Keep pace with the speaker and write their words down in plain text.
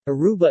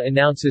Aruba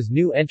announces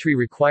new entry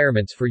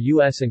requirements for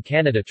U.S. and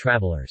Canada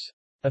travelers.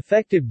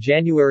 Effective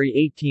January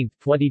 18,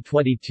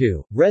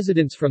 2022,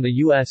 residents from the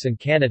U.S. and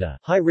Canada,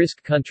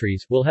 high-risk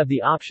countries, will have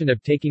the option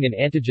of taking an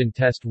antigen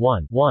test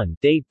 1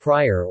 day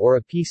prior or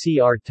a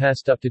PCR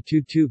test up to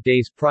 2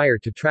 days prior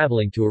to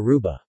traveling to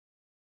Aruba.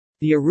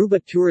 The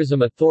Aruba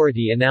Tourism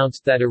Authority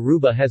announced that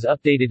Aruba has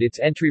updated its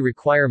entry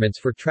requirements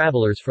for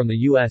travelers from the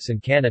U.S.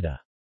 and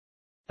Canada.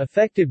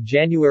 Effective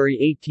January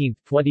 18,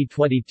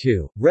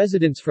 2022,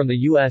 residents from the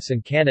U.S.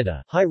 and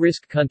Canada,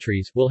 high-risk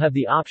countries, will have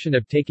the option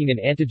of taking an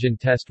antigen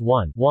test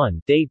 1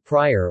 day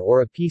prior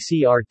or a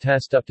PCR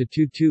test up to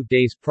 2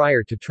 days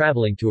prior to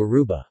traveling to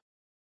Aruba.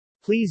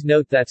 Please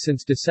note that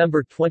since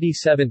December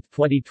 27,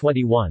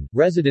 2021,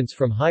 residents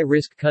from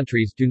high-risk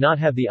countries do not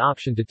have the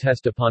option to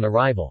test upon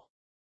arrival.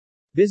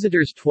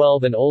 Visitors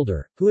 12 and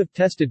older, who have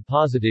tested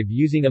positive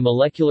using a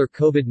molecular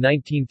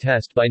COVID-19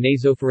 test by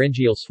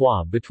nasopharyngeal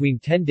swab between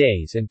 10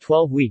 days and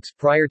 12 weeks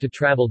prior to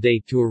travel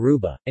date to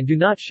Aruba, and do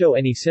not show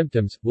any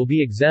symptoms, will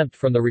be exempt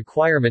from the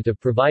requirement of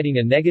providing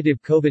a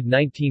negative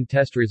COVID-19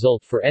 test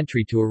result for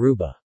entry to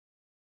Aruba.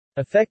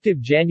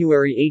 Effective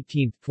January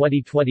 18,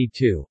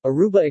 2022,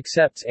 Aruba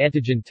accepts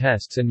antigen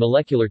tests and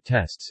molecular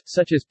tests,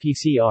 such as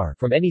PCR,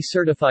 from any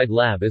certified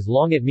lab as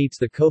long as it meets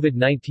the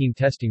COVID-19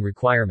 testing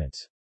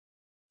requirements.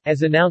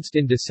 As announced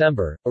in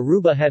December,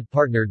 Aruba had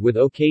partnered with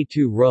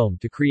OK2 Rome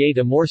to create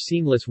a more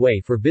seamless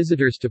way for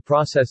visitors to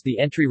process the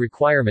entry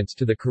requirements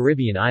to the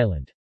Caribbean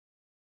island.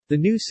 The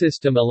new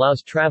system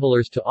allows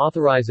travelers to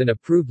authorize an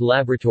approved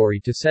laboratory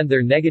to send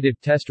their negative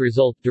test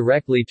result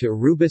directly to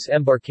Aruba's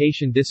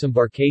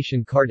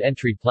embarkation-disembarkation card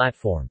entry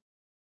platform.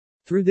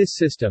 Through this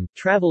system,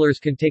 travelers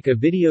can take a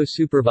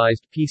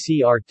video-supervised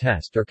PCR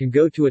test or can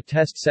go to a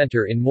test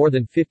center in more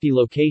than 50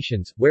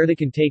 locations, where they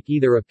can take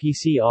either a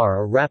PCR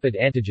or rapid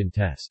antigen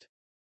test.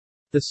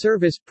 The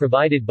service,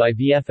 provided by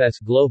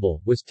VFS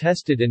Global, was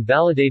tested and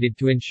validated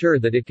to ensure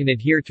that it can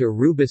adhere to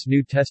Aruba's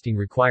new testing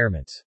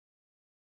requirements.